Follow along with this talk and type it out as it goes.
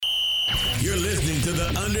You're listening to the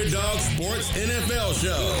Underdog Sports NFL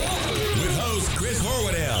Show with hosts Chris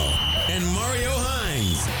Horwedel and Mario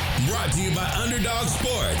Hines. Brought to you by Underdog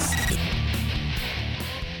Sports.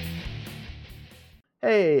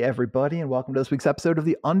 Hey, everybody, and welcome to this week's episode of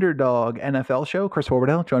the Underdog NFL Show. Chris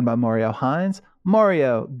Horwedel, joined by Mario Hines.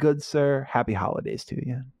 Mario, good sir, happy holidays to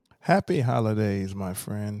you. Happy holidays, my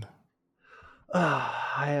friend.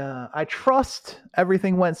 I trust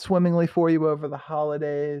everything went swimmingly for you over the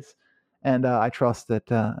holidays, and I trust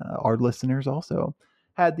that our listeners also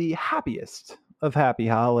had the happiest of happy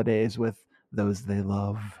holidays with those they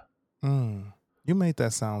love. You made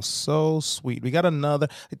that sound so sweet. We got another.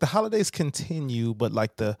 The holidays continue, but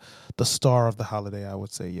like the star of the holiday, I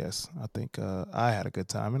would say yes. I think I had a good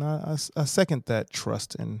time, and I second that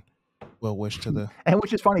trust and well wish to the. And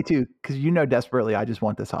which is funny too, because desperately I just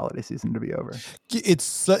want this holiday season to be over.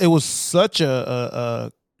 It was such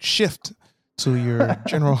a shift to your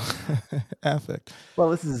general affect.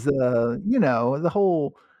 Well, this is the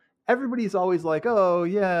whole. Everybody's always like, oh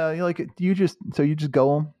yeah, you just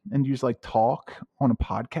go and you just like talk on a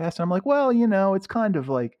podcast. And I'm like, well, it's kind of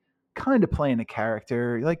playing a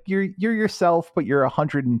character. Like you're yourself, but you're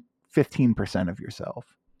 115% of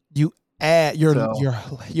yourself. You add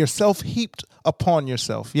yourself heaped upon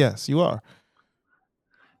yourself. Yes, you are.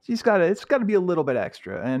 So it's got to be a little bit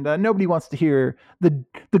extra, and nobody wants to hear the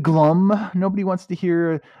glum. Nobody wants to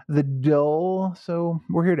hear the dull. So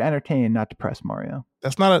we're here to entertain, not depress, Mario.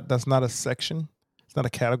 That's not a section. It's not a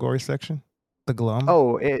category section. The glum.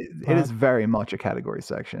 Oh, it is very much a category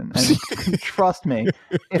section, and trust me,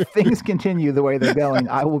 if things continue the way they're going,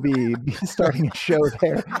 I will be starting a show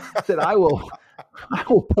there that I will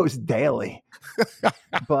post daily.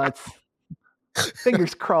 But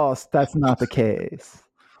fingers crossed, that's not the case.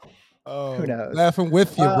 Oh, who knows? Laughing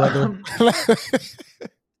with you, brother.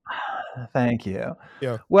 Thank you.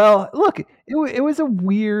 Yeah. Well, look, it was a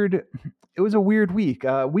weird week.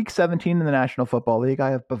 Week 17 in the National Football League. I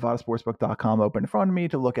have bovadasportsbook.com open in front of me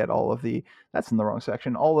to look at all of the. That's in the wrong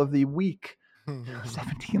section. All of the week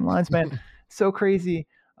 17 lines, man. So crazy.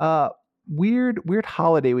 Weird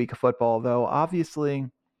holiday week of football, though. Obviously,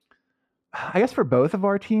 I guess for both of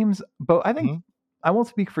our teams. But I think I won't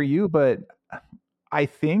speak for you, but I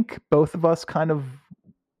think both of us kind of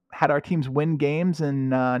had our teams win games and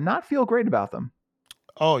not feel great about them.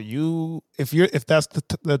 Oh, if that's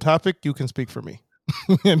the topic, you can speak for me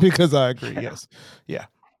because I agree. Yes, yeah.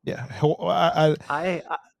 Who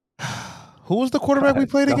was the quarterback we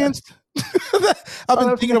played against? I've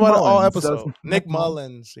been thinking about it all episode. Nick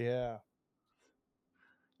Mullins, yeah.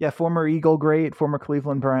 Yeah, former Eagle great, former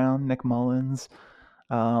Cleveland Brown, Nick Mullins.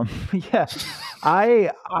 Yeah, I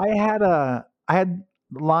had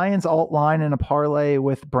Lions alt line in a parlay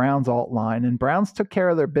with Browns alt line, and Browns took care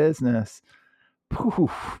of their business.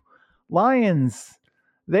 Poof. Lions,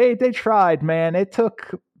 they tried, man. It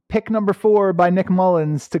took pick number 4 by Nick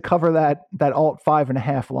Mullins to cover that alt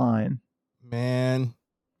 5.5 line. Man,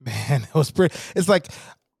 it was pretty. It's like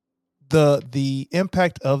the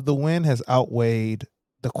impact of the win has outweighed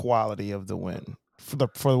the quality of the win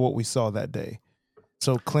for what we saw that day.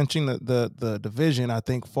 So clinching the division, I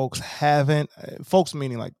think folks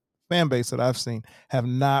meaning like fan base that I've seen, have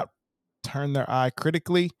not turned their eye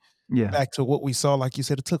critically back to what we saw. Like you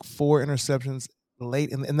said, it took 4 interceptions late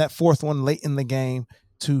in that fourth one late in the game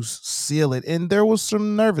to seal it. And there was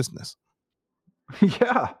some nervousness.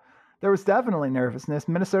 Yeah, there was definitely nervousness.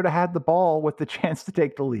 Minnesota had the ball with the chance to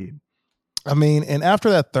take the lead. I mean, and after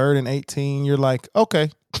that 3rd and 18, you're like, okay,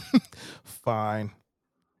 fine.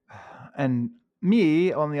 And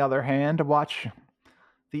me, on the other hand, to watch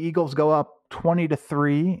the Eagles go up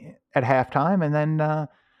 20-3 at halftime, and then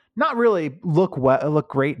not really look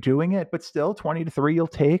great doing it, but still 20-3 you'll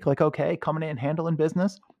take. Like, okay, coming in, handling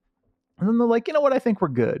business. And then they're like, you know what? I think we're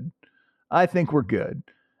good.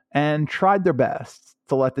 And tried their best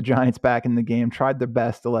to let the Giants back in the game. Tried their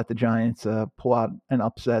best to let the Giants pull out an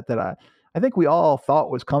upset that I think we all thought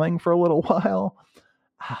was coming for a little while.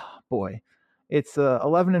 Boy. It's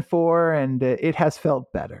 11-4, and it has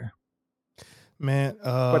felt better, man.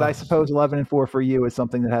 But I suppose 11-4 for you is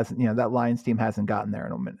something that hasn't, that Lions team hasn't gotten there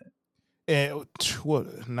in a minute. And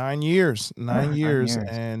 9 years, 9 years,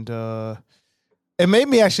 and it made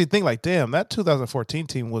me actually think like, damn, that 2014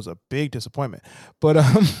 team was a big disappointment. But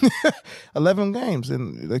 11 games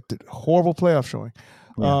and like the horrible playoff showing.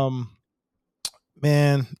 Yeah.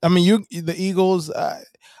 Man, I mean, the Eagles.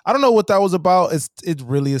 I don't know what that was about. It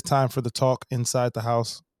really is time for the talk inside the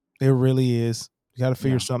house. It really is. You got to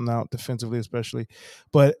figure something out defensively, especially.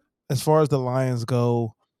 But as far as the Lions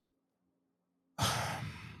go,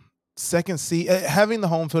 second seed, having the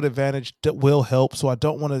home field advantage will help. So I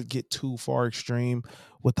don't want to get too far extreme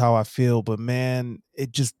with how I feel, but man,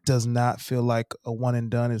 it just does not feel like a one and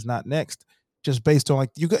done is not next. Just based on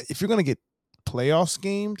like if you're going to get playoff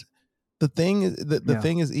schemed, the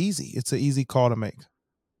thing is easy. It's an easy call to make.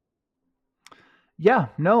 Yeah,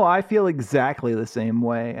 no, I feel exactly the same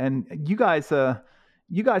way. And you guys have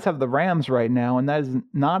the Rams right now, and that is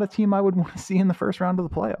not a team I would want to see in the first round of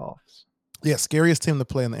the playoffs. Yeah, scariest team to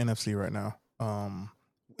play in the NFC right now.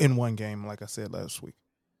 In one game, like I said last week.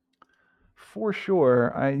 For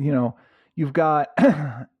sure. You've got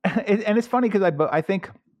and it's funny because I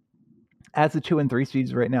think as the 2 and 3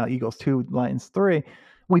 seeds right now, Eagles 2, Lions 3,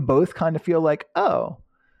 we both kind of feel like,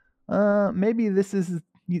 maybe this is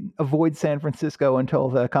avoid San Francisco until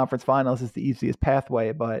the conference finals is the easiest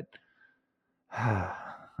pathway, but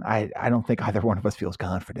I don't think either one of us feels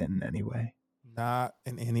confident in any way. Not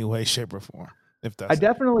in any way, shape, or form. I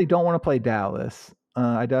definitely don't want to play Dallas.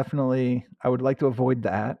 I would like to avoid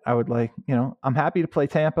that. I would like, I'm happy to play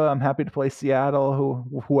Tampa. I'm happy to play Seattle,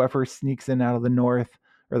 whoever sneaks in out of the north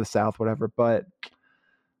or the south, whatever. But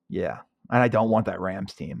yeah, and I don't want that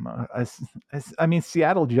Rams team. I mean,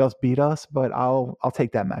 Seattle just beat us, but I'll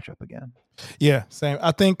take that matchup again. Yeah, same.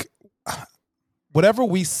 I think whatever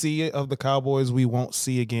we see of the Cowboys, we won't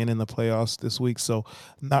see again in the playoffs this week. So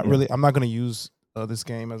I'm not going to use this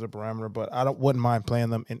game as a parameter, but wouldn't mind playing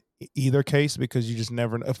them in either case because you just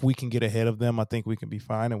never know. If we can get ahead of them, I think we can be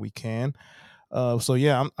fine, and we can. So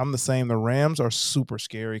yeah, I'm the same. The Rams are super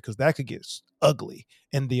scary because that could get ugly,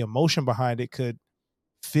 and the emotion behind it could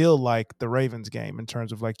feel like the Ravens game in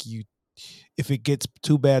terms of like if it gets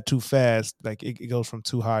too bad too fast, like it goes from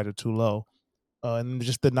too high to too low. And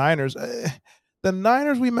just the Niners,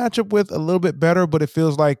 we match up with a little bit better, but it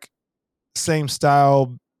feels like same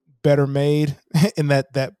style, better made, and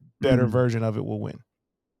that better version of it will win.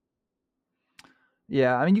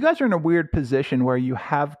 Yeah, I mean, you guys are in a weird position where you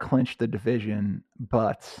have clinched the division,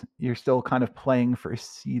 but you're still kind of playing for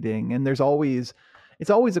seeding, and it's always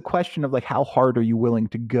a question of like how hard are you willing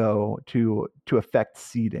to go to affect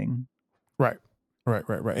seeding. Right.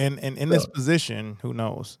 And in this position, who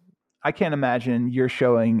knows? I can't imagine you're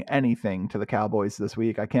showing anything to the Cowboys this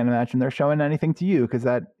week. I can't imagine they're showing anything to you because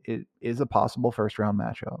it is a possible first round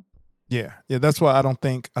matchup. Yeah, that's why I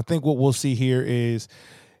think what we'll see here is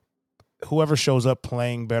whoever shows up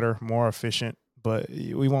playing better, more efficient, but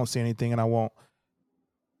we won't see anything, and I won't.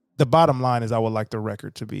 The bottom line is I would like the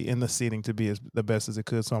record to be in the seeding to be as the best as it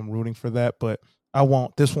could, so I'm rooting for that, but I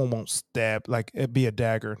won't. This one won't stab, like it'd be a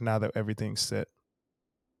dagger now that everything's set.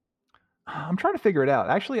 I'm trying to figure it out.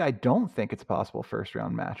 Actually, I don't think it's a possible first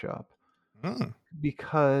round matchup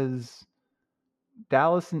because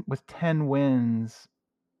Dallas with 10 wins,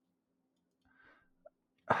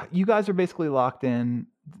 you guys are basically locked in.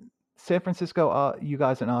 San Francisco, you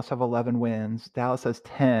guys and us have 11 wins. Dallas has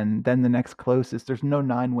 10. Then the next closest, there's no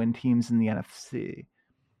 9-win teams in the NFC.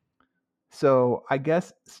 So I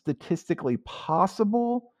guess statistically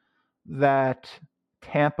possible that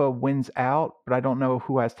Tampa wins out, but I don't know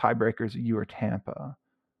who has tiebreakers, you or Tampa.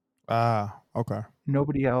 Okay.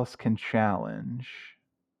 Nobody else can challenge.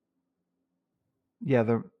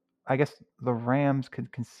 Yeah, I guess the Rams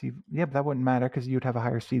could conceive. Yeah, but that wouldn't matter because you'd have a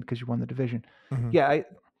higher seed because you won the division. Mm-hmm. Yeah,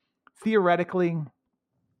 theoretically,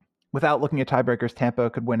 without looking at tiebreakers, Tampa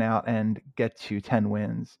could win out and get to 10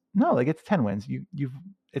 wins. No, they get to 10 wins.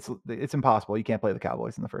 It's impossible. You can't play the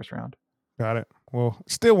Cowboys in the first round. Got it. Well,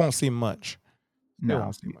 still won't see much.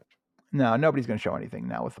 No, nobody's going to show anything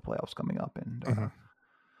now with the playoffs coming up, and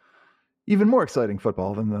even more exciting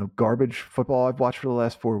football than the garbage football I've watched for the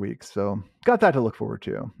last 4 weeks. So got that to look forward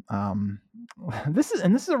to. This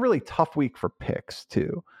is a really tough week for picks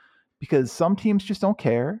too, because some teams just don't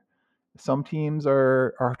care. Some teams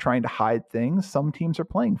are trying to hide things. Some teams are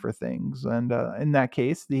playing for things, and in that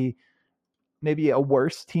case, maybe a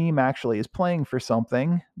worse team actually is playing for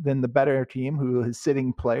something than the better team who is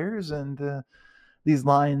sitting players, and these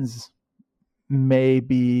lines may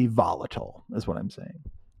be volatile, is what I'm saying.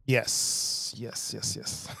 Yes.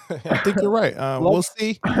 I think you're right. We'll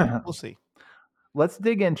see. Let's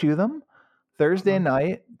dig into them. Thursday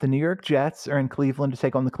night, the New York Jets are in Cleveland to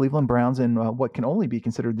take on the Cleveland Browns in what can only be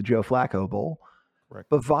considered the Joe Flacco Bowl.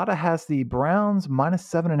 Correct. Bovada has the Browns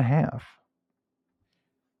 -7.5.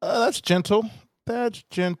 That's gentle.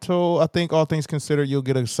 I think all things considered, you'll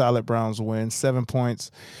get a solid Browns win. 7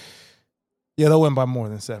 points. Yeah, they'll win by more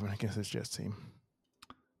than 7 against this Jets team.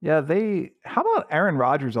 Yeah, how about Aaron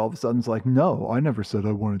Rodgers all of a sudden's like, no, I never said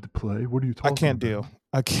I wanted to play. What are you talking about?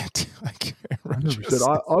 I can't. I never said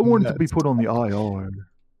I wanted to be put on the IR.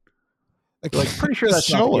 Like, pretty sure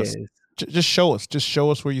that's not the case. Just show us. Just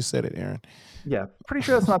show us where you said it, Aaron. Yeah, pretty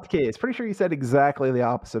sure that's not the case. Pretty sure you said exactly the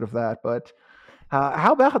opposite of that. But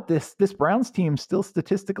how about this Browns team still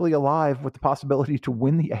statistically alive with the possibility to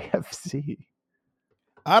win the AFC?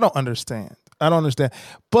 I don't understand.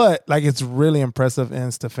 But like, it's really impressive.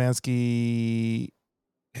 And Stefanski,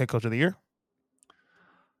 head coach of the year.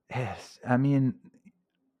 Yes, I mean,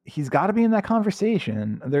 he's got to be in that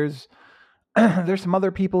conversation. There's some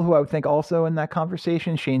other people who I would think also in that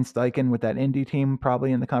conversation. Shane Steichen with that Indy team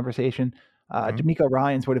probably in the conversation. D'Amico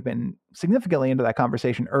Ryans would have been significantly into that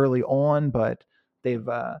conversation early on, but they've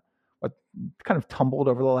kind of tumbled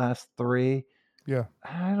over the last 3. Yeah.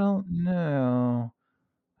 I don't know.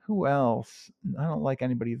 Who else? I don't like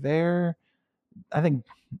anybody there. I think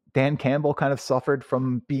Dan Campbell kind of suffered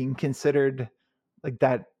from being considered like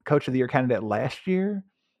that coach of the year candidate last year.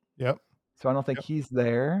 Yep. So I don't think he's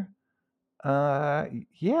there. Yeah,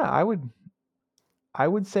 I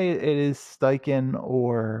would say it is Steichen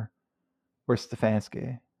or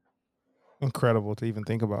Stefanski. Incredible to even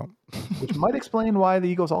think about. Which might explain why the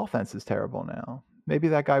Eagles' offense is terrible now. Maybe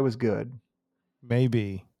that guy was good.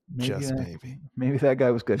 Maybe. Maybe that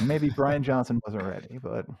guy was good. Maybe Brian Johnson wasn't ready,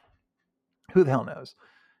 but who the hell knows?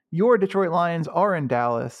 Your Detroit Lions are in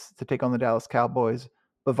Dallas to take on the Dallas Cowboys.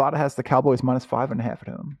 Bovada has the Cowboys -5.5 at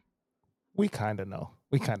home. We kind of know.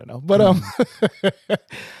 But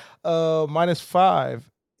 -5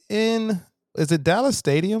 is it Dallas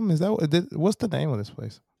Stadium? Is that what's the name of this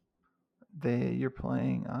place? You're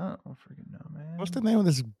playing. I don't freaking know, man. What's the name of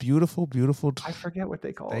this beautiful? I forget what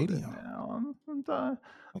they call stadium. it now.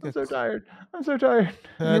 I'm so tired.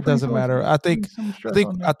 It doesn't matter. I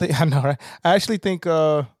know. Right? I actually think,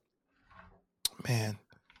 man,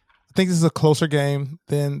 I think this is a closer game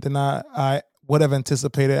than I would have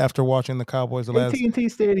anticipated after watching the Cowboys the last. AT&T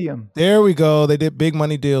Stadium. There we go. They did big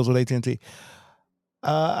money deals with AT&T.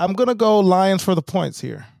 I'm gonna go Lions for the points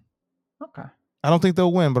here. Okay. I don't think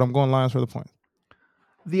they'll win, but I'm going Lions for the points.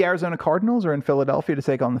 The Arizona Cardinals are in Philadelphia to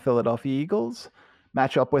take on the Philadelphia Eagles.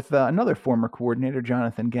 Match up with another former coordinator,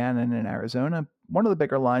 Jonathan Gannon, in Arizona. One of the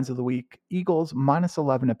bigger lines of the week, Eagles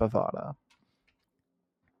 -11 at Bovada.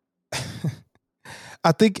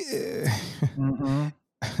 I think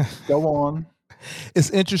Go on. It's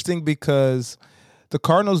interesting because the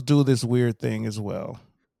Cardinals do this weird thing as well.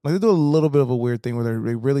 Like, they do a little bit of a weird thing where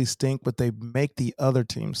they really stink, but they make the other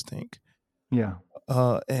team stink. Yeah.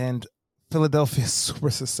 And Philadelphia is super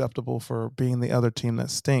susceptible for being the other team that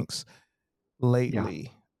stinks lately.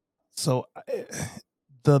 Yeah. So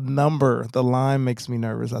the line makes me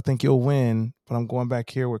nervous. I think you'll win, but I'm going back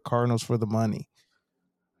here with Cardinals for the money.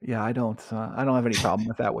 Yeah, I don't have any problem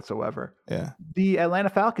with that whatsoever. Yeah. The Atlanta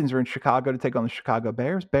Falcons are in Chicago to take on the Chicago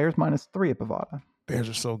Bears. Bears -3 at Bovada. Bears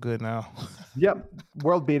are so good now. Yep.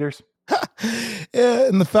 World beaters. Yeah,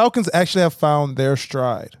 and the Falcons actually have found their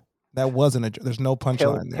stride. That wasn't there's no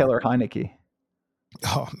punchline there. Taylor Heineke.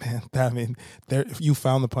 Oh man, there you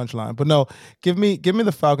found the punchline. But no, give me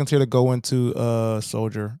the Falcons here to go into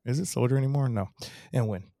Soldier. Is it Soldier anymore? No. And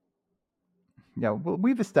win. Yeah, well,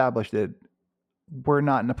 we've established it. We're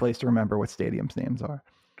not in a place to remember what stadiums' names are.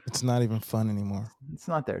 It's not even fun anymore. It's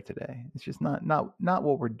not there today. It's just not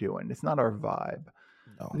what we're doing. It's not our vibe.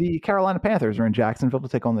 No. The Carolina Panthers are in Jacksonville to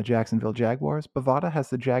take on the Jacksonville Jaguars. Bovada has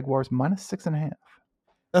the Jaguars -6.5.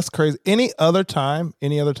 That's crazy. Any other time,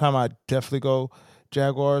 I'd definitely go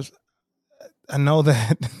Jaguars. I know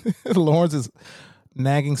that Lawrence is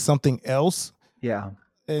nagging something else. Yeah.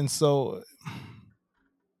 And so,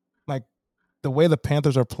 like, the way the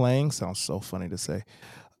Panthers are playing sounds so funny to say.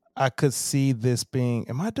 I could see this being,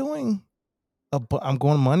 I'm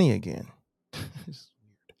going money again.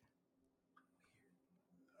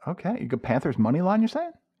 Okay. You go Panthers money line, you're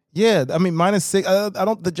saying? Yeah. I mean,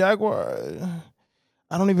 -6. The Jaguar,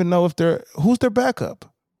 I don't even know who's their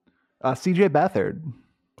backup? CJ Beathard.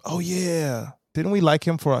 Oh, yeah. Didn't we like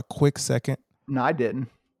him for a quick second? No, I didn't.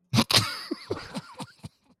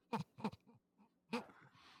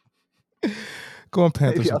 Go on,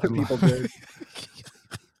 Panthers. Maybe other people did.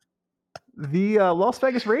 The Las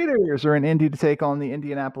Vegas Raiders are in Indy to take on the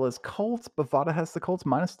Indianapolis Colts. Bovada has the Colts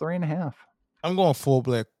 -3.5. I'm going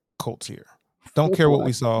full-blood Colts here. Don't care what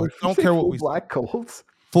we saw. Don't care what we saw. Black Colts.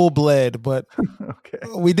 Full-blood, but okay.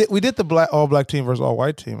 We did the all-black team versus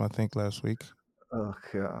all-white team, I think, last week. Oh,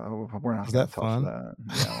 God. We're not Was going that to touch fun? that.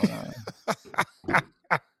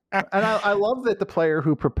 Yeah, and I love that the player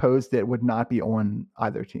who proposed it would not be on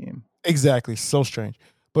either team. Exactly. So strange.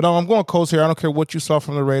 But I'm going Colts here. I don't care what you saw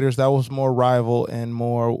from the Raiders. That was more rival and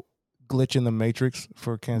more glitch in the matrix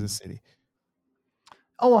for Kansas City.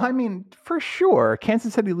 Oh, I mean, for sure.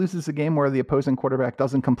 Kansas City loses a game where the opposing quarterback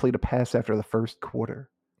doesn't complete a pass after the first quarter.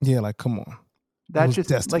 Yeah, like come on. That was just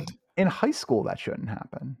destined. like in high school that shouldn't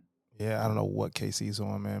happen. Yeah, I don't know what KC's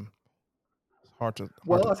on, man. It's hard to.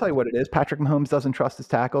 Well, I'll tell you what it is. Patrick Mahomes doesn't trust his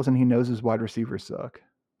tackles, and he knows his wide receivers suck.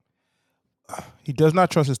 He does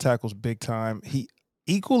not trust his tackles big time. He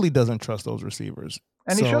equally doesn't trust those receivers.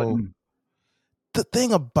 And he shouldn't. The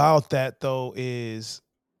thing about that, though, is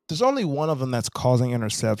there's only one of them that's causing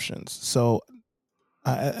interceptions. So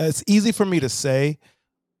it's easy for me to say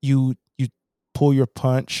you pull your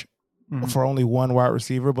punch for only one wide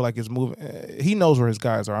receiver, but like it's moving. He knows where his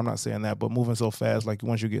guys are. I'm not saying that, but moving so fast, like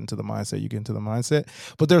once you get into the mindset, you get into the mindset.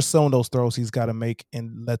 But there's some of those throws he's got to make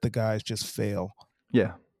and let the guys just fail.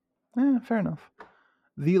 Yeah. Fair enough.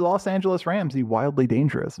 The Los Angeles Rams, the wildly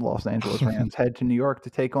dangerous Los Angeles Rams, head to New York to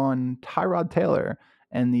take on Tyrod Taylor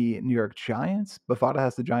and the New York Giants. Bovada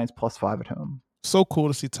has the Giants +5 at home. So cool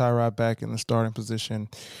to see Tyrod back in the starting position.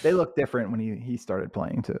 They look different when he started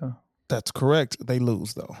playing too. That's correct. They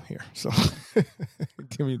lose though here. So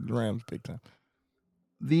give me the Rams big time.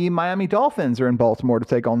 The Miami Dolphins are in Baltimore to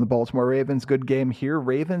take on the Baltimore Ravens. Good game here.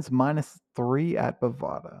 Ravens -3 at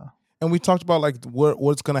Bovada. And we talked about like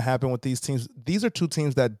what's going to happen with these teams. These are two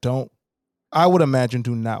teams that I would imagine,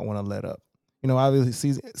 do not want to let up. You know,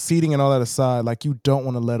 obviously seeding and all that aside, like you don't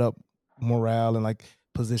want to let up morale and like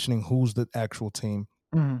positioning who's the actual team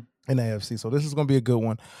in the AFC. So this is going to be a good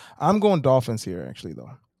one. I'm going Dolphins here, actually, though.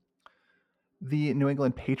 The New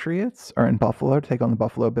England Patriots are in Buffalo to take on the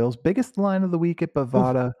Buffalo Bills. Biggest line of the week at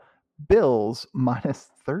Bovada. Bills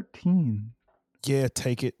 -13. Yeah,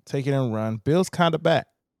 take it and run. Bills kind of back.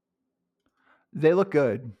 They look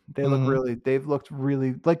good. They've looked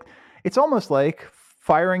really like it's almost like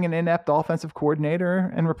firing an inept offensive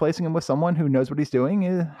coordinator and replacing him with someone who knows what he's doing.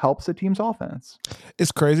 It helps a team's offense.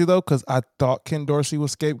 It's crazy though, because I thought Ken Dorsey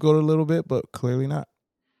was scapegoated a little bit, but clearly not.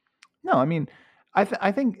 No, I mean,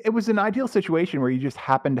 I think it was an ideal situation where you just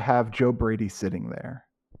happened to have Joe Brady sitting there.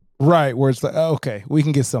 Right, where it's like, okay, we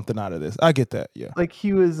can get something out of this. I get that, yeah. Like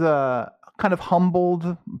he was kind of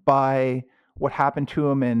humbled by what happened to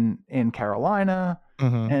him in Carolina.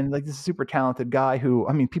 And like this super talented guy who,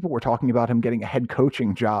 I mean, people were talking about him getting a head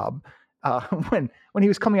coaching job when he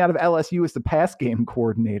was coming out of LSU as the pass game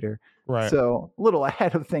coordinator. Right. So a little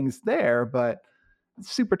ahead of things there, but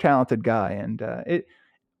super talented guy. And it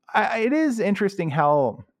is interesting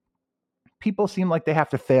how people seem like they have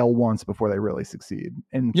to fail once before they really succeed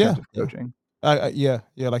in terms of coaching. Yeah.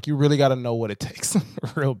 Like you really got to know what it takes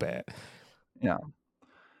real bad. Yeah.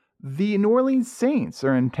 The New Orleans Saints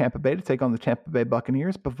are in Tampa Bay to take on the Tampa Bay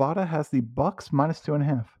Buccaneers. Bovada has the Bucks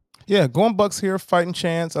 -2.5. Yeah, going Bucks here, fighting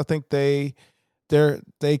chance. I think they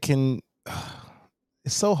can.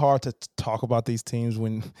 It's so hard to talk about these teams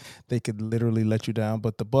when they could literally let you down.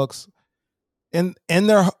 But the Bucks, and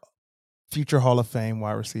their future Hall of Fame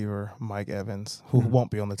wide receiver Mike Evans, who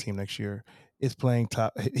won't be on the team next year, is playing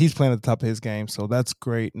top. He's playing at the top of his game, so that's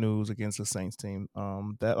great news against the Saints team.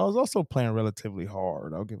 That was also playing relatively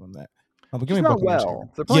hard. I'll give him that. But give me not well.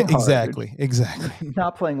 They're playing hard. Exactly.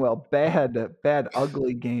 Not playing well. Bad,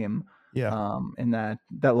 ugly game. Yeah. In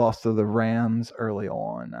that loss to the Rams early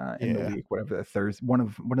on in the week, whatever the Thursday, one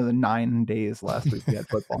of the 9 days last week we had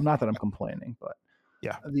football. Not that I'm complaining, but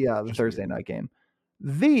the Thursday night game.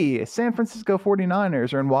 The San Francisco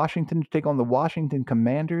 49ers are in Washington to take on the Washington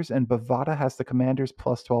Commanders, and Bovada has the Commanders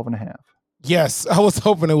 +12.5. Yes, I was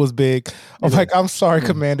hoping it was big. I'm sorry,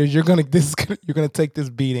 Commanders. You're gonna take this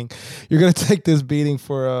beating. You're gonna take this beating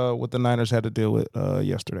for what the Niners had to deal with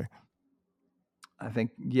yesterday. I think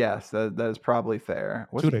yes, that is probably fair.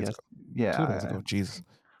 2 days ago. Yeah, 2 days ago. Jesus,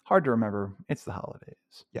 hard to remember. It's the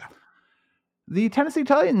holidays. Yeah. The Tennessee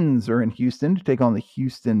Titans are in Houston to take on the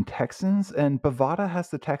Houston Texans, and Bovada has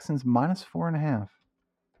the Texans -4.5.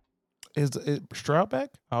 Is Stroud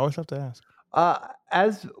back? I always have to ask.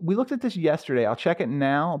 As we looked at this yesterday, I'll check it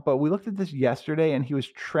now, but we looked at this yesterday and he was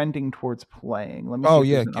trending towards playing. Let me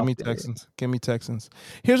give me Texans. Give me Texans.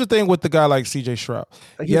 Here's the thing with the guy like CJ Stroud.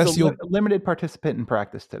 He's a limited participant in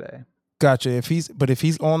practice today. Gotcha. If he's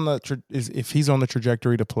on the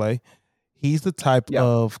trajectory to play, he's the type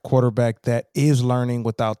of quarterback that is learning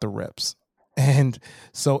without the reps. And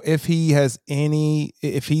so if he's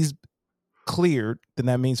cleared, then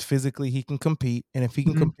that means physically he can compete. And if he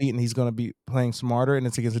can compete and he's going to be playing smarter and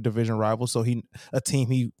it's against a division rival, so a team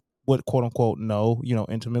he would quote unquote know,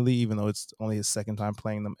 intimately, even though it's only his second time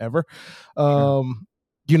playing them ever.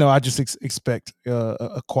 I just expect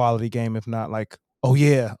a quality game, if not like, oh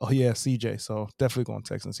yeah, CJ. So definitely going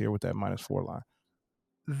Texans here with that -4 line.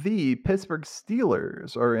 The Pittsburgh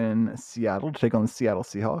Steelers are in Seattle to take on the Seattle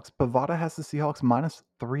Seahawks. Bovada has the Seahawks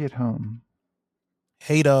 -3 at home.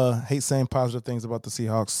 Hate saying positive things about the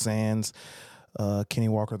Seahawks. Sans Kenny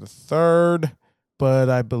Walker the third, but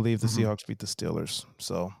I believe the Seahawks beat the Steelers.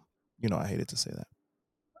 So, I hated to say that.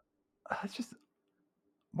 It's just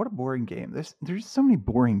what a boring game. There's so many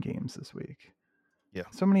boring games this week. Yeah.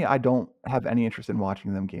 So many I don't have any interest in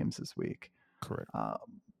watching them games this week. Correct.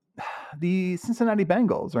 The Cincinnati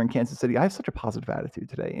Bengals are in Kansas City. I have such a positive attitude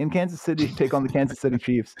today. In Kansas City, take on the Kansas City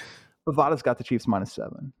Chiefs. Bovada's got the Chiefs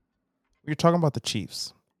 -7. You're talking about the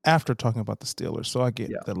Chiefs after talking about the Steelers, so I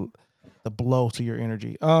get the blow to your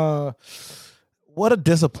energy. What a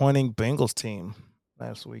disappointing Bengals team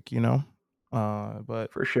last week,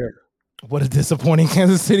 but for sure. What a disappointing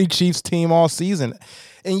Kansas City Chiefs team all season.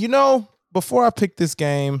 And before I pick this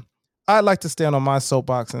game, I'd like to stand on my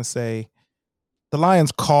soapbox and say the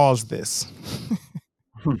Lions caused this.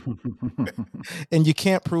 And you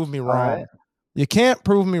can't prove me wrong. Right. You can't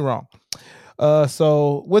prove me wrong.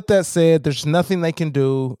 So with that said, there's nothing they can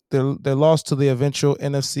do. They lost to the eventual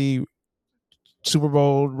NFC Super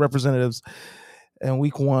Bowl representatives in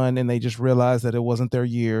week 1, and they just realized that it wasn't their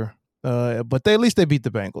year. But at least they beat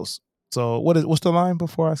the Bengals. So what's the line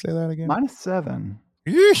before I say that again? -7.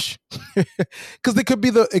 Yeesh. Because it could be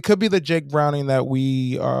the Jake Browning that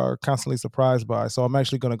we are constantly surprised by. So I'm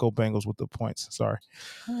actually going to go Bengals with the points. Sorry.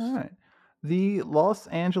 All right. The Los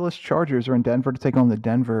Angeles Chargers are in Denver to take on the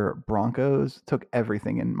Denver Broncos. Took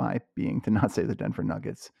everything in my being to not say the Denver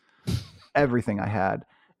Nuggets. Everything I had.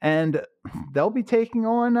 And they'll be taking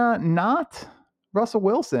on not Russell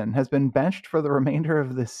Wilson. Has been benched for the remainder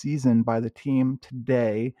of the season by the team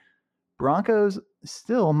today. Broncos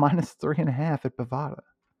still -3.5 at Bovada.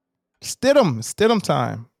 Stidham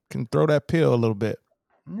time. Can throw that pill a little bit.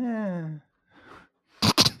 Yeah.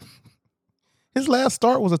 His last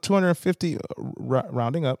start was a 250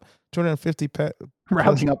 rounding up, 250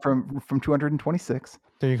 rounding up from 226.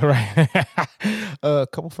 There you go. Right. A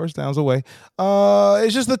couple first downs away.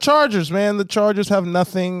 It's just the Chargers, man. The Chargers have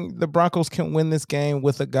nothing. The Broncos can win this game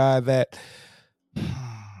with a guy that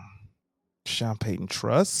Sean Payton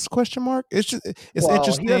trusts? ? It's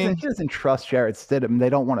interesting. He doesn't trust Jarrett Stidham. They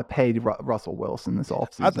don't want to pay Russell Wilson this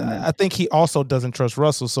offseason. I think he also doesn't trust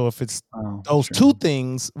Russell. So if it's those two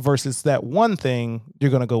things versus that one thing, you're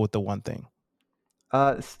going to go with the one thing.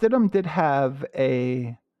 Stidham did have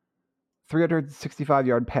a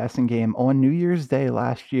 365-yard passing game on New Year's Day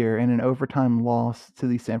last year in an overtime loss to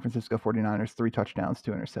the San Francisco 49ers, 3 touchdowns,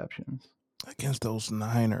 2 interceptions. Against those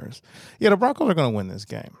Niners. Yeah, the Broncos are going to win this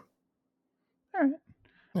game. All right.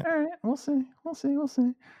 Yeah. All right. We'll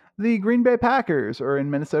see. The Green Bay Packers are in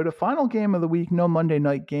Minnesota. Final game of the week. No Monday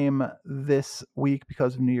night game this week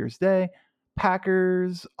because of New Year's Day.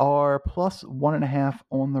 Packers are +1.5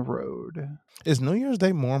 on the road. Is New Year's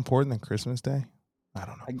Day more important than Christmas Day? I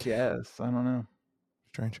don't know. I guess. I don't know.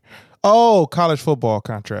 Strange. Oh, college football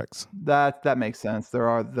contracts. That makes sense. There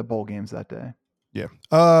are the bowl games that day. Yeah.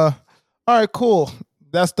 All right, cool.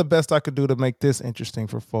 That's the best I could do to make this interesting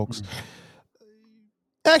for folks. Mm-hmm.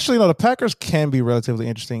 Actually, no, the Packers can be relatively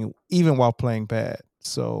interesting even while playing bad.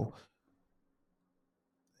 So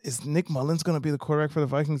is Nick Mullins going to be the quarterback for the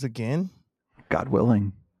Vikings again? God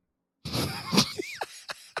willing.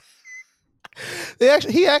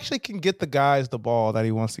 He actually can get the guys the ball that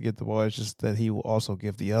he wants to get the ball. It's just that he will also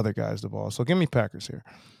give the other guys the ball. So give me Packers here.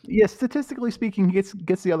 Yeah, statistically speaking, he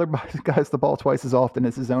gets the other guys the ball twice as often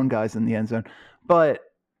as his own guys in the end zone. But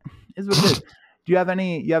is what it is. Do you have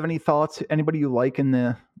any thoughts? Anybody you like in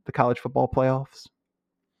the college football playoffs?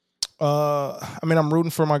 I'm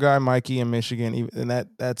rooting for my guy Mikey in Michigan, and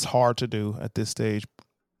that's hard to do at this stage.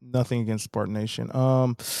 Nothing against Spartan Nation.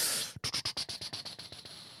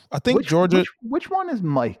 I think Georgia. Which one is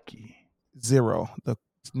Mikey? 0, the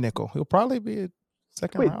nickel. He'll probably be a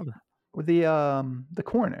second rounder. With the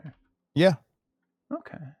corner. Yeah.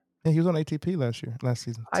 Okay. Yeah, he was on ATP last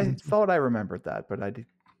season. I thought I rememred that, but I don't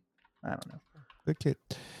know. Good kid.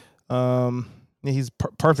 He's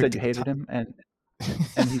perfect. You said you hated him, and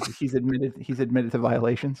he's admitted to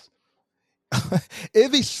violations.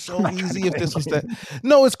 It'd be so easy if this was that.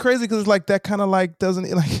 No, it's crazy because it's like that kind of like doesn't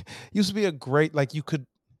it like used to be a great like you could.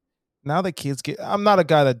 Now the kids get. I'm not a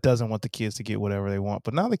guy that doesn't want the kids to get whatever they want,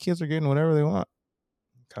 but now the kids are getting whatever they want.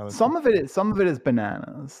 Some of it is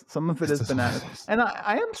bananas. Some of it is bananas, and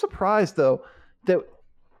I am surprised though that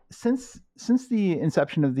since the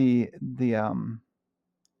inception of the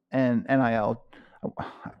and NIL,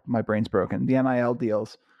 my brain's broken. The NIL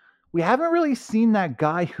deals, we haven't really seen that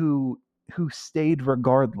guy who stayed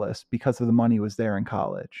regardless because of the money was there in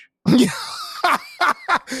college.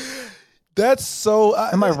 That's so.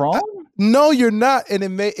 Am I wrong? No, you're not. And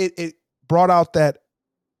it brought out that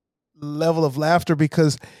level of laughter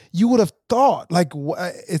because you would have thought like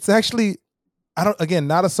it's actually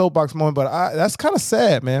not a soapbox moment, but that's kind of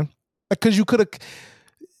sad, man. Because you could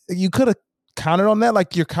have counted on that,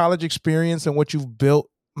 like your college experience and what you've built,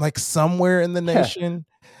 like somewhere in the nation.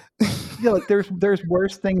 Yeah, like there's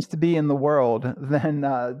worse things to be in the world than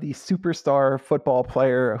the superstar football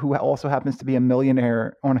player who also happens to be a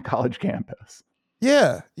millionaire on a college campus.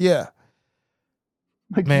 Yeah.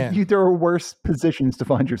 Like Man. there are worse positions to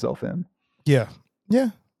find yourself in. Yeah.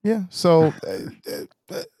 So,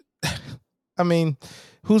 I mean,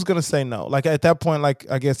 who's gonna say no? Like at that point, like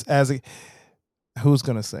I guess who's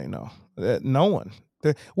gonna say no? No one.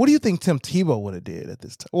 What do you think Tim Tebow would have did at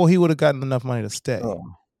this time? Well, he would have gotten enough money to stay. Oh.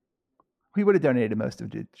 He would have donated most of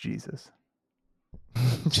it to Jesus.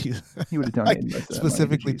 Jesus. He would have donated most of that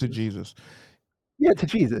specifically money to Jesus. Yeah, to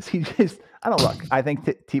Jesus. I think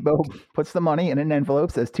Tebow puts the money in an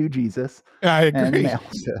envelope, says to Jesus. I agree. And mails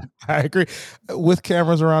it. I agree. With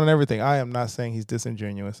cameras around and everything. I am not saying he's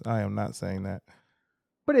disingenuous. I am not saying that.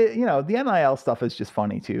 But the NIL stuff is just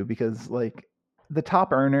funny too, because like the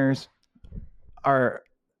top earners are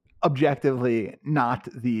objectively not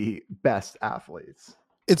the best athletes.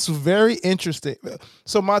 It's very interesting.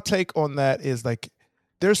 So my take on that is like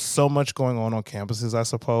there's so much going on campuses, I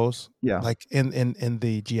suppose. Yeah. Like in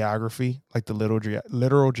the geography, like the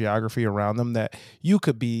literal geography around them, that you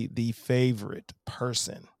could be the favorite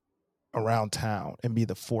person around town and be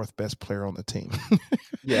the fourth best player on the team.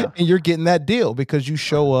 Yeah. And you're getting that deal because you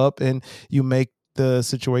show up and you make the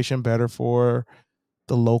situation better for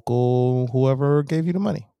the local whoever gave you the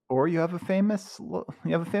money. Or you have a famous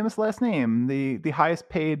last name. The highest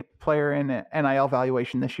paid player in NIL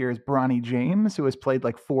valuation this year is Bronny James, who has played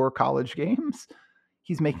like 4 college games.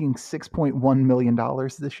 He's making $6.1 million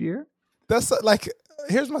this year. That's like,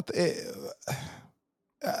 here's my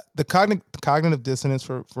the cognitive dissonance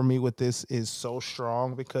for me with this is so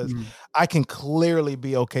strong because I can clearly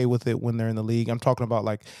be okay with it when they're in the league. I'm talking about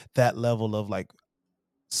like that level of like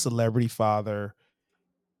celebrity father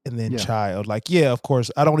and then child. Like, yeah, of course,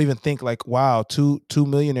 I don't even think like, wow, two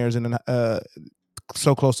millionaires in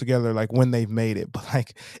so close together, like when they've made it. But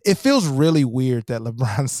like, it feels really weird that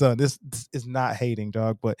LeBron's son, this is not hating,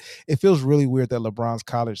 dog, but it feels really weird that LeBron's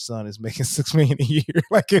college son is making $6 million a year.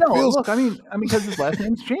 Like, it feels. Look, I mean, because his last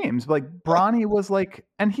name's James. Like Bronny was like,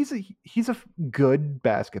 and he's a good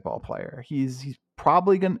basketball player. He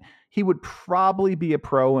would probably be a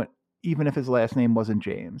pro even if his last name wasn't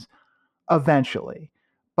James, eventually.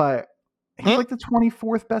 But he's like the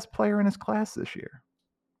 24th best player in his class this year.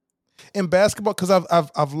 In basketball, because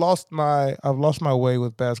I've lost my way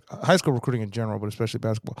with high school recruiting in general, but especially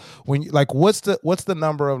basketball. When like what's the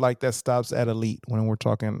number of like that stops at elite when we're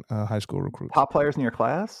talking high school recruits? Top players in your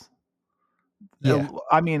class? Yeah.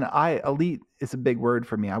 I mean, elite is a big word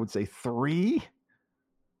for me. I would say 3.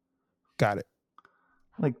 Got it.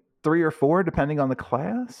 Like 3 or 4, depending on the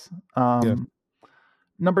class.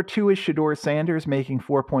 Number 2 is Shedeur Sanders, making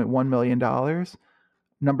 $4.1 million.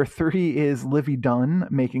 Number 3 is Livy Dunn,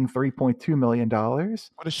 making $3.2 million.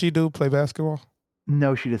 What does she do? Play basketball?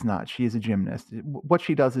 No, she does not. She is a gymnast. What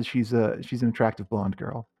she does is she's an attractive blonde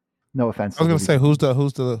girl. No offense. I was going to say who's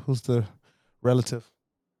the relative?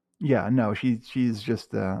 Yeah, no, she's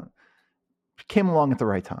just she came along at the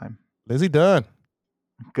right time. Lizzie Dunn.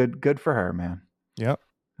 Good for her, man. Yep.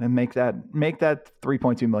 And make that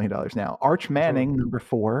 $3.2 million now. Arch Manning, number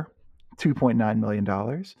 4, $2.9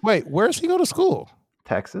 million. Wait, where does he go to school?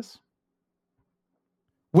 Texas.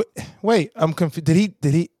 Wait, I'm confused.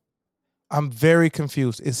 Did he? I'm very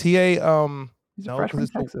confused. Is he a He's a freshman in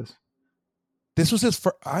Texas. This was his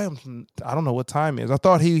first. I don't know what time it is. I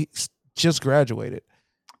thought he just graduated.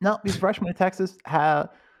 No, he's a freshman in Texas.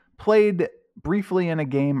 Played briefly in a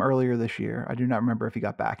game earlier this year. I do not remember if he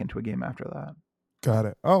got back into a game after that. Got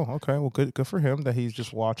it. Oh, okay. Well, good for him that he's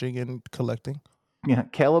just watching and collecting. Yeah,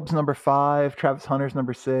 Caleb's number 5, Travis Hunter's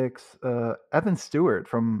number 6, Evan Stewart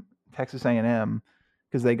from Texas A&M,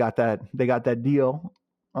 because they got that deal,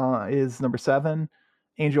 is number 7.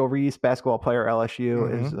 Angel Reese, basketball player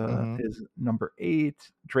LSU, is number 8.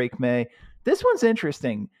 Drake May. This one's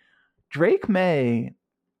interesting. Drake May,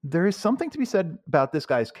 there is something to be said about this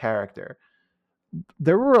guy's character.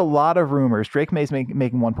 There were a lot of rumors. Drake May's making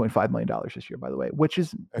 $1.5 million this year, by the way, which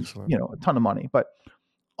is excellent. A ton of money, but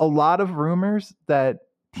a lot of rumors that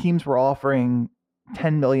teams were offering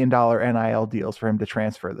 $10 million NIL deals for him to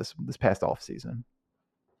transfer this past offseason.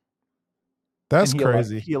 That's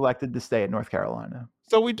crazy. He elected to stay at North Carolina.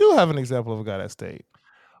 So we do have an example of a guy that stayed.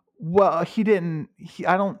 Well, he didn't.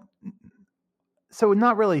 So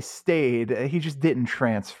not really stayed. He just didn't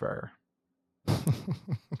transfer.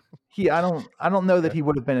 I don't know that he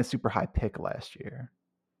would have been a super high pick last year.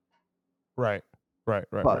 Right. Right.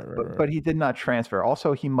 But he did not transfer.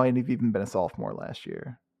 Also, he might have even been a sophomore last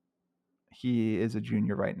year. He is a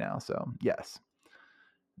junior right now, so yes.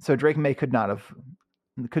 So Drake May could not have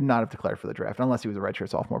declared for the draft unless he was a redshirt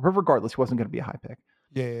sophomore. But regardless, he wasn't going to be a high pick.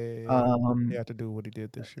 Yeah. He had to do what he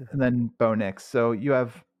did this year. And then Bo Nix. So you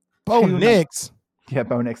have Bo Nix. Yeah,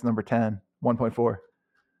 Bo Nix, number 10, 1.4.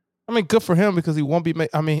 I mean, good for him because he won't be. Bo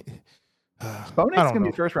Nix going to be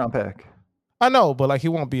a first round pick. I know, but like he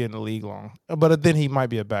won't be in the league long. But then he might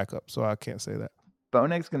be a backup, so I can't say that. Bo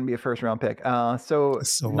Nix going to be a first round pick. So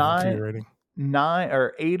infuriating. 9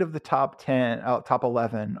 or 8 of the top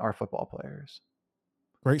 11 are football players.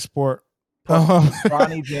 Great sport.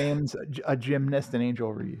 Ronnie James, a gymnast, and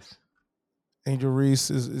Angel Reese. Angel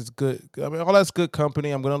Reese is good. I mean, all that's good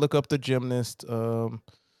company. I'm gonna look up the gymnast. I'm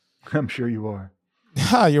sure you are.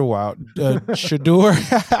 You're wild. Shador.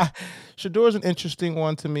 Shador's an interesting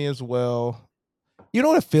one to me as well. You know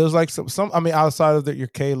what it feels like? Some I mean, outside of your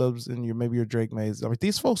Caleb's and maybe your Drake Mays. I mean,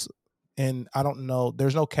 these folks, and I don't know.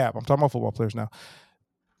 There's no cap. I'm talking about football players now.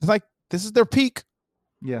 It's like this is their peak.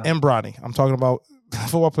 Yeah. And Bronny. I'm talking about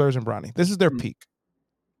football players and Bronny. This is their peak.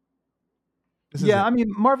 I mean,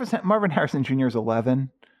 Marvin Harrison Jr. is 11, and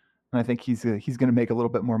I think he's going to make a little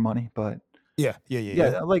bit more money. But yeah.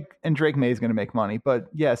 Like, and Drake May is going to make money. But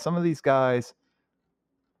yeah, some of these guys.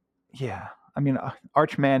 Yeah, I mean,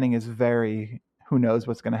 Arch Manning is very. Who knows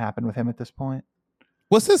what's going to happen with him at this point?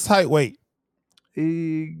 What's his height weight?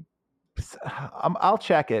 I'll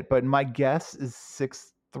check it, but my guess is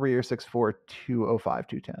 6'3" or 6'4", 205,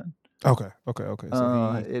 210. Okay.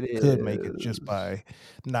 So he could make it just by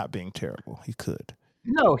not being terrible. He could.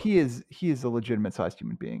 No, he is a legitimate sized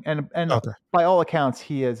human being, and by all accounts,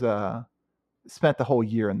 he has spent the whole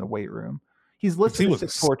year in the weight room. He's listed as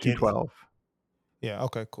 6'4", 212. Yeah.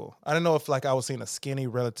 Okay. Cool. I don't know if I was seeing a skinny,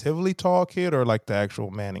 relatively tall kid or like the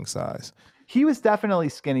actual Manning size. He was definitely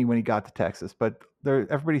skinny when he got to Texas, but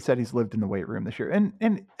everybody said he's lived in the weight room this year,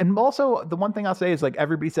 and also the one thing I'll say is like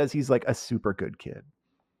everybody says he's like a super good kid.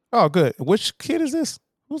 Oh, good. Which kid is this?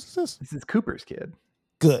 Who's this? This is Cooper's kid.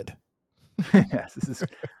 Good. Yes, this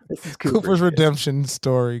is Cooper's redemption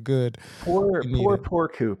story. Good. Poor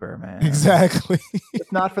Cooper, man. Exactly.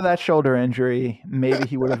 If not for that shoulder injury, maybe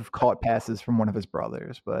he would have caught passes from one of his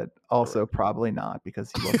brothers, but also probably not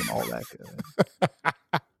because he wasn't all that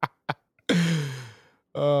good.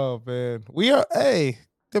 Oh man,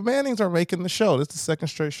 the Mannings are making the show. This is the second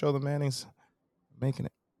straight show the Mannings making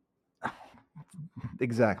it.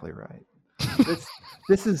 Exactly right.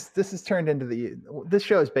 This is turned into this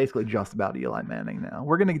show is basically just about Eli Manning now.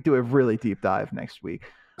 We're gonna do a really deep dive next week.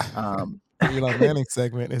 Eli Manning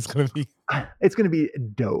segment is gonna be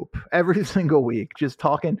dope every single week. Just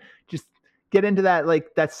get into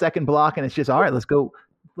that second block, and it's just all right. Let's go.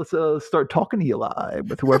 Let's start talking to Eli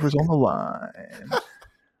with whoever's on the line.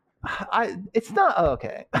 It's not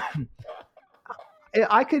okay.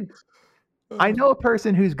 I know a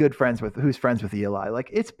person who's friends with Eli. Like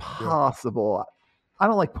it's possible. Yeah. I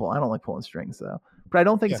don't like pulling strings though. But I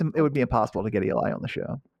don't think it would be impossible to get Eli on the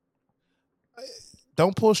show.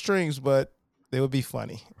 Don't pull strings, but they would be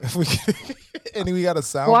funny if we and we got a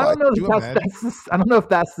sound. Well, I don't know if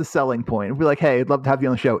that's the selling point. It'd be like, hey, I'd love to have you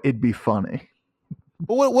on the show. It'd be funny.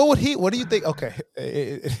 But what do you think? Okay,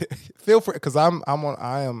 feel free because I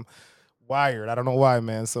am wired. I don't know why,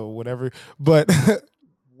 man. So whatever. But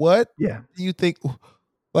what do you think?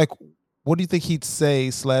 Like, what do you think he'd say?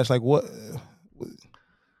 / like what?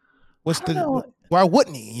 What's why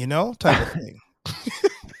wouldn't he? Type of thing.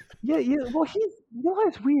 Yeah. Well,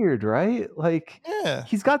 Eli's weird, right? Like,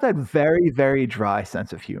 he's got that very, very dry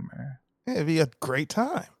sense of humor. Yeah, it'd be a great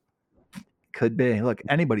time. Could be. Look,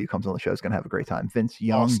 anybody who comes on the show is going to have a great time. Vince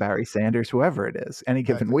Young, awesome. Barry Sanders, whoever it is, any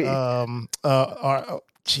given week.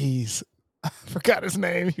 Jeez, I forgot his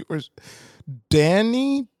name. He was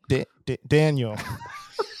Daniel. Dan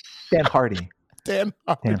Hardy. Dan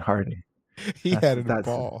Hardy. He had a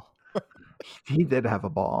ball. He did have a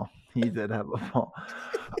ball.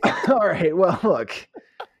 All right. Well, look,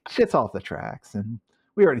 shit's off the tracks, and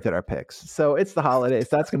we already did our picks. So it's the holidays.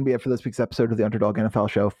 That's going to be it for this week's episode of the Underdog NFL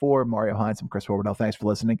Show. For Mario Hines, I'm Chris Horwedel. Thanks for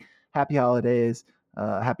listening. Happy holidays.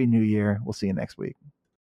 Happy New Year. We'll see you next week.